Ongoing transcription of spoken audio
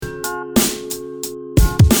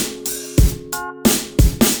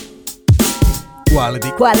Quality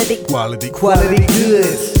goods. Quality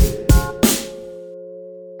goods.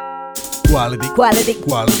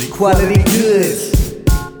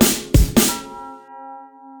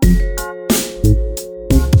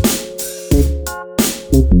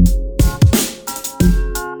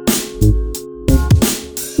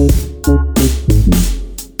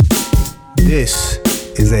 This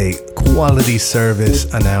is a quality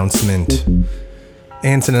service announcement.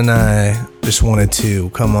 Anton and I just wanted to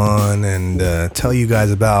come on and tell you guys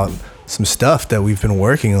about some stuff that we've been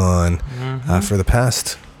working on for the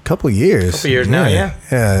past couple years. Now, yeah.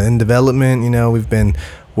 Yeah, in development, we've been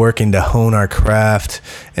working to hone our craft.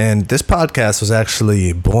 And this podcast was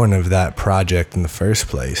actually born of that project in the first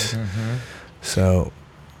place. So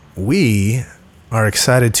we are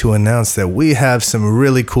excited to announce that we have some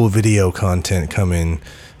really cool video content coming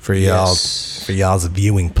for y'all's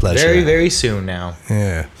viewing pleasure. Very, very soon now.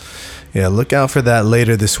 Yeah, look out for that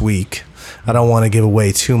later this week. I don't want to give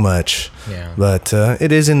away too much, but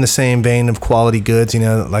it is in the same vein of quality goods.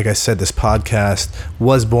 Like I said, this podcast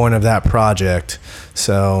was born of that project.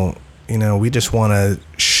 So, we just want to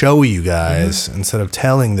show you guys, instead of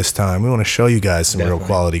telling this time, we want to show you guys some real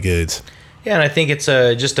quality goods. Yeah, and I think it's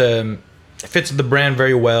it fits the brand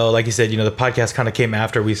very well. Like you said, the podcast kind of came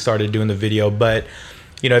after we started doing the video, but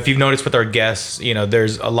if you've noticed with our guests,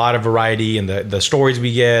 there's a lot of variety in the stories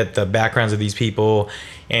we get, the backgrounds of these people,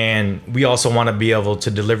 and we also want to be able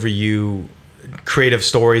to deliver you creative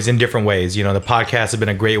stories in different ways. The podcast has been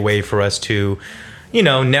a great way for us to,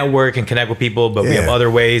 network and connect with people, but we have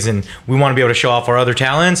other ways, and we want to be able to show off our other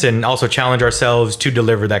talents and also challenge ourselves to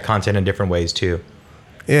deliver that content in different ways too.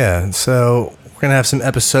 Yeah, so we're going to have some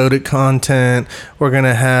episodic content. We're going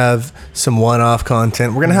to have some one-off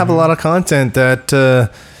content. We're going to have a lot of content that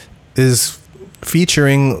is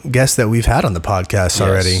featuring guests that we've had on the podcast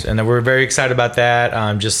already. And we're very excited about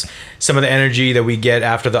that. Just some of the energy that we get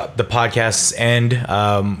after the podcasts end.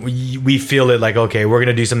 We feel it like, okay, we're going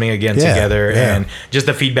to do something again together. And just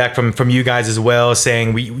the feedback from you guys as well,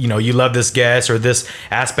 saying you love this guest or this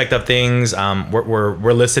aspect of things.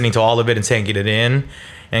 We're listening to all of it and taking it in.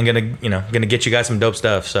 And gonna get you guys some dope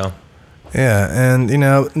stuff. So and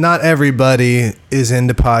not everybody is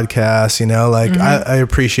into podcasts. I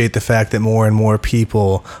appreciate the fact that more and more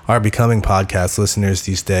people are becoming podcast listeners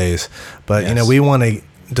these days. But we want to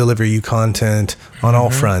deliver you content on all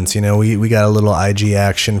fronts. We got a little IG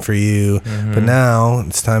action for you, but now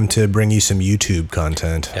it's time to bring you some YouTube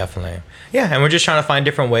content. Definitely. Yeah, and we're just trying to find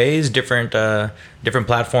different ways, different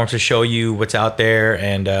platforms to show you what's out there,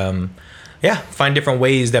 and find different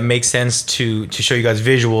ways that make sense to show you guys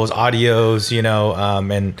visuals, audios,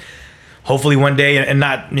 and hopefully one day, and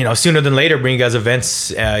not, sooner than later, bring you guys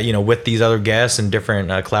events, with these other guests and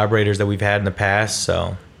different collaborators that we've had in the past.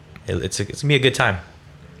 So it's going to be a good time.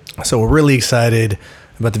 So we're really excited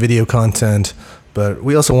about the video content, but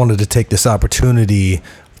we also wanted to take this opportunity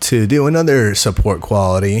to do another support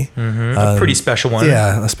quality. A pretty special one.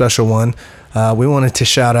 Yeah, a special one. We wanted to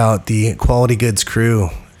shout out the Quality Goods crew,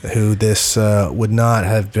 who this would not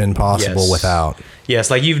have been possible without. Yes,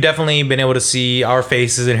 like you've definitely been able to see our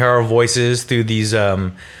faces and hear our voices through these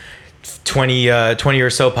 20 or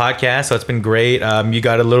so podcasts. So it's been great. You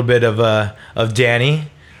got a little bit of Danny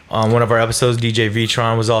on one of our episodes. DJ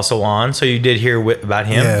Vitron was also on, so you did hear about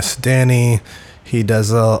him. Yes, Danny. He does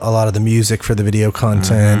a lot of the music for the video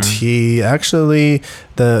content. He actually,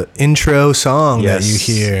 the intro song that you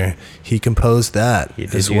hear, he composed that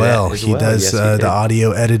as well. He does the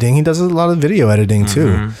audio editing. He does a lot of video editing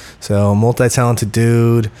too. So multi-talented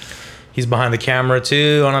dude. He's behind the camera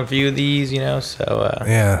too on a few of these, so.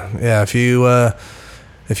 Yeah. If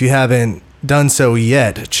you haven't done so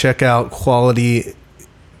yet, check out Quality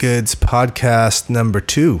Goods podcast number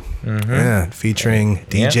 2, featuring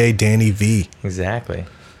DJ Danny V. Exactly.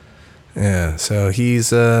 Yeah, so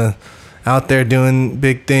he's out there doing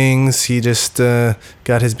big things. He just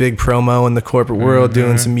got his big promo in the corporate world,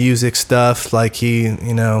 doing some music stuff, like he's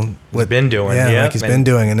been doing. Like he's been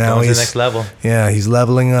doing, and now he's to the next level. Yeah, he's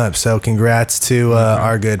leveling up. So congrats to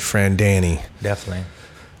our good friend Danny. Definitely.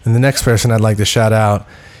 And the next person I'd like to shout out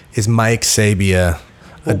is Mike Sabia.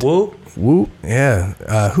 Woo, yeah.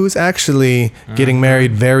 Who's actually getting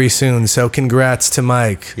married very soon. So congrats to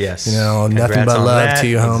Mike. Yes. Nothing but love to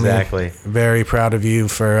you, homie. Exactly. Very proud of you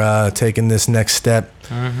for taking this next step.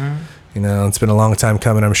 It's been a long time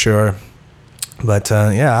coming, I'm sure. But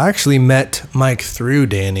I actually met Mike through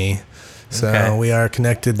Danny. So we are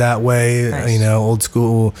connected that way. Nice. Old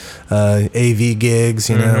school AV gigs.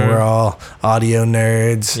 We're all audio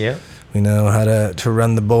nerds. Yep. We know how to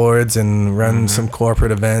run the boards and run some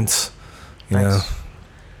corporate events. You know.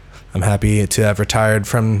 I'm happy to have retired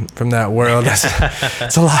from that world.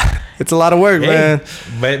 It's a lot. It's a lot of work, man.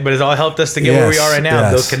 But it's all helped us to get where we are right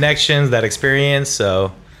now. Those connections, that experience.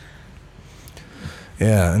 So.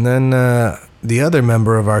 Yeah, and then the other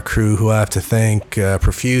member of our crew who I have to thank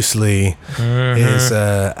profusely is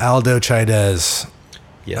Aldo Chaidez.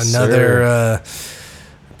 Yes, another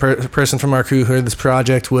person from our crew who heard this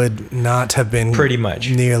project would not have been pretty much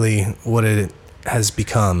nearly what it has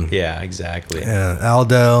become. Yeah, exactly.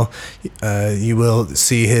 Aldo, you will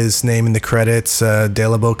see his name in the credits. De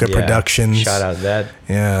La Boca Productions. Shout out to that.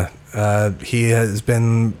 Yeah, he has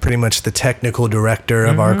been pretty much the technical director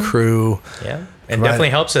of our crew. Yeah, and definitely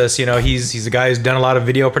helps us. You know, he's a guy who's done a lot of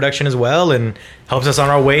video production as well, and helps us on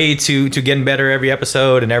our way to getting better every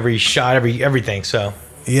episode and every shot, everything. So.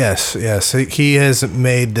 Yes. He has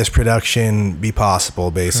made this production be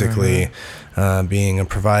possible, basically, being a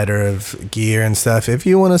provider of gear and stuff. If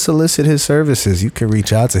you want to solicit his services, you can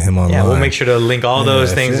reach out to him online. Yeah, we'll make sure to link all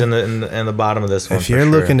those things in the bottom of this one. If you're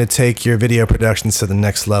looking to take your video productions to the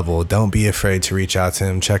next level, don't be afraid to reach out to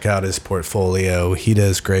him. Check out his portfolio. He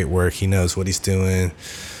does great work. He knows what he's doing.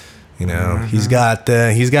 You know, he's got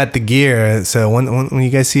the gear. So when you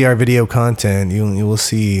guys see our video content, you will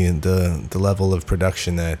see the level of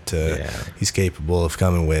production that he's capable of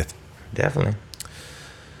coming with. Definitely.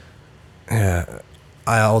 Yeah,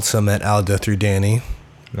 I also met Aldo through Danny,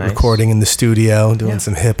 recording in the studio, doing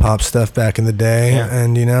some hip hop stuff back in the day,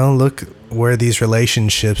 and look where these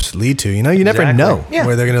relationships lead to. You never know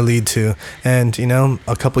where they're going to lead to, and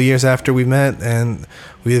a couple years after we met, and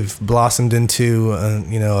we've blossomed into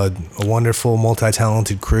a wonderful,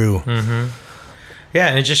 multi-talented crew. Yeah,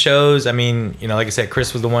 and it just shows. I mean, like I said,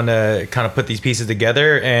 Chris was the one to kind of put these pieces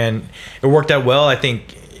together, and it worked out well. I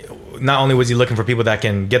think not only was he looking for people that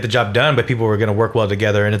can get the job done, but people were going to work well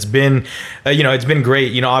together. And it's been, it's been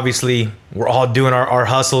great. Obviously we're all doing our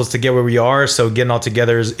hustles to get where we are. So getting all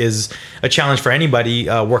together is a challenge for anybody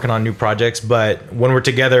working on new projects. But when we're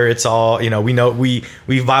together, it's all, we know we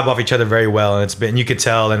vibe off each other very well. And you could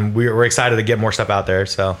tell, and we're excited to get more stuff out there.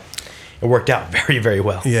 So it worked out very, very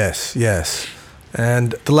well. Yes.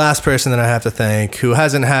 And the last person that I have to thank, who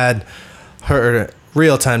hasn't had her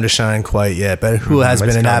real time to shine quite yet, but who has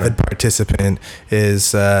been an avid participant,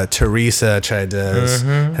 is Teresa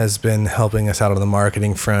Chaidez. Has been helping us out on the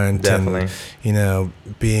marketing front. Definitely. And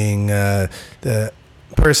being the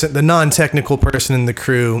non-technical person in the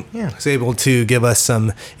crew, is able to give us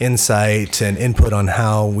some insight and input on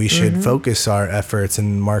how we should focus our efforts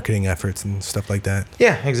and marketing efforts and stuff like that.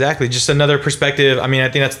 Yeah, exactly. Just another perspective. I mean, I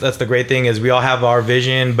think that's the great thing, is we all have our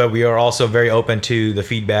vision, but we are also very open to the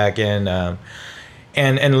feedback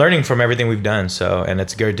and learning from everything we've done. So, and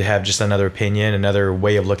it's good to have just another opinion, another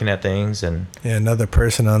way of looking at things, and another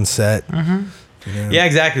person on set. Yeah,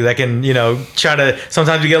 exactly. That can, try to,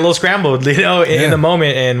 sometimes we get a little scrambled, in the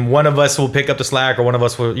moment, and one of us will pick up the slack, or one of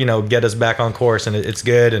us will, get us back on course, and it's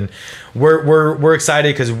good. And we're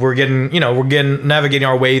excited because we're getting navigating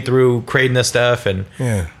our way through creating this stuff. And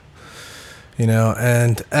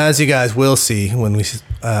and as you guys will see when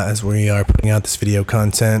as we are putting out this video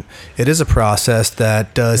content, it is a process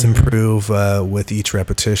that does improve with each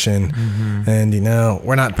repetition. And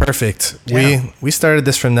we're not perfect. We started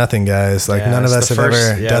this from nothing, guys. Like none of us have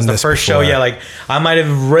ever done this first before. show. Like I might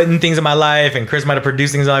have written things in my life, and Chris might have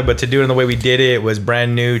produced things in my life, but to do it in the way we did it was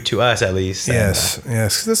brand new to us, at least. Yes.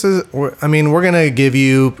 This is. We're gonna give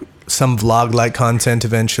you some vlog-like content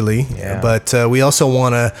eventually, but we also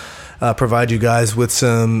want to provide you guys with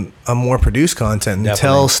some more produced content and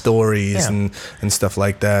tell stories and stuff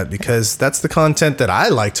like that, because that's the content that I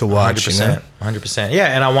like to watch. 100%. Yeah,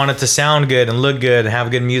 and I want it to sound good and look good and have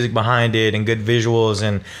good music behind it and good visuals,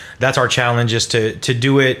 and that's our challenge, is to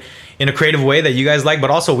do it in a creative way that you guys like, but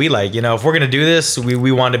also we like. If we're gonna do this,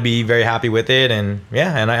 we want to be very happy with it, and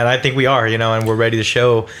I think we are. And we're ready to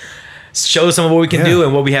show some of what we can do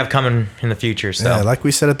and what we have coming in the future. So like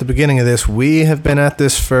we said at the beginning of this, we have been at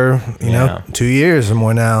this for 2 years or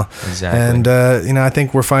more now. Exactly. And I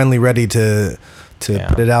think we're finally ready to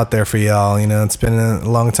put it out there for y'all. It's been a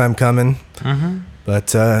long time coming.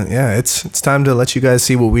 But it's time to let you guys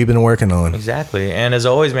see what we've been working on. Exactly. And as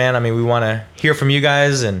always, man, we want to hear from you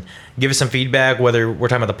guys and give us some feedback, whether we're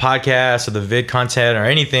talking about the podcast or the vid content or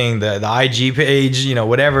anything, the IG page,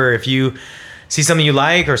 whatever. If you see something you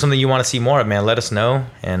like or something you want to see more of, man, let us know,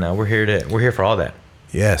 and we're here for all that.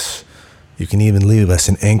 Yes, you can even leave us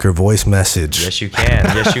an Anchor voice message. Yes, you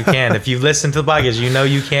can. If you've listened to the podcast,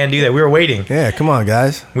 you can do that. We were waiting. Yeah, come on,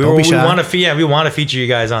 guys. We want to feature you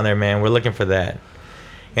guys on there, man. We're looking for that.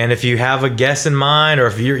 And if you have a guest in mind, or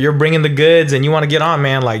if you're bringing the goods and you want to get on,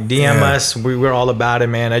 man, like DM us. We're all about it,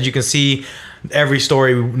 man. As you can see, every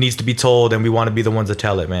story needs to be told, and we want to be the ones to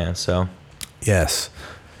tell it, man. So yes,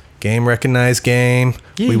 game recognized game.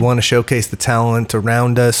 Yeah. We want to showcase the talent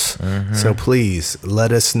around us. Mm-hmm. So please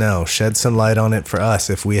let us know. Shed some light on it for us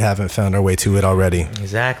if we haven't found our way to it already.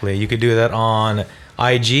 Exactly. You could do that on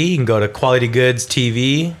IG. You can go to Quality Goods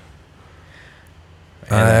TV.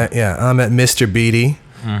 I'm at Mr. Beatty.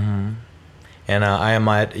 Mm-hmm. And I am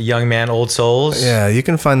at Young Man Old Souls. Yeah, you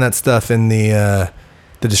can find that stuff in the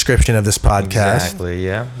description of this podcast. Exactly.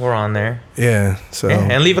 Yeah, we're on there. Yeah. So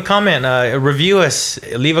and leave a comment, review us,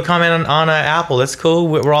 leave a comment on Apple. That's cool.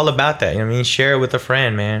 We're all about that. You know what I mean? Share it with a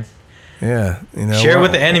friend, man. Yeah, share it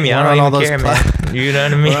with the enemy. I don't even care, man. You know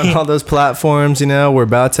what I mean? We're on all those platforms. We're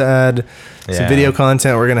about to add some video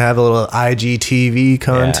content. We're gonna have a little IGTV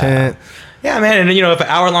content. Yeah, man, and if an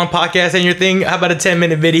hour-long podcast ain't your thing, how about a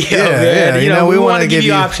 10-minute video? Yeah, we want to give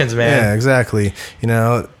you options, man. Yeah, exactly.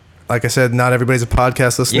 Like I said, not everybody's a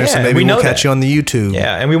podcast listener, so maybe we'll catch you on the YouTube.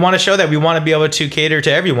 Yeah, and we want to show that we want to be able to cater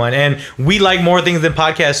to everyone, and we like more things than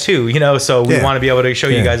podcasts too. So we want to be able to show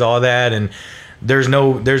you guys all that, and there's no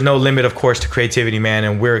limit, of course, to creativity, man,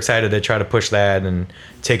 and we're excited to try to push that and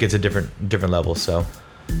take it to different levels. So.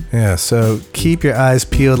 Yeah, so keep your eyes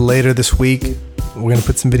peeled later this week. We're going to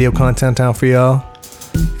put some video content out for y'all.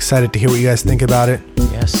 Excited to hear what you guys think about it.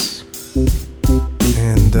 Yes.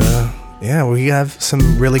 And, we have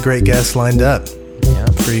some really great guests lined up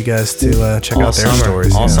for you guys to check out their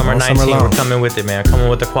stories. All summer 19, we're coming with it, man. Coming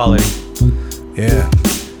with the quality. Yeah.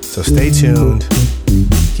 So stay tuned.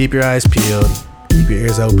 Keep your eyes peeled. Keep your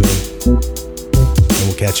ears open. And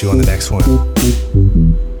we'll catch you on the next one.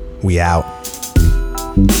 We out.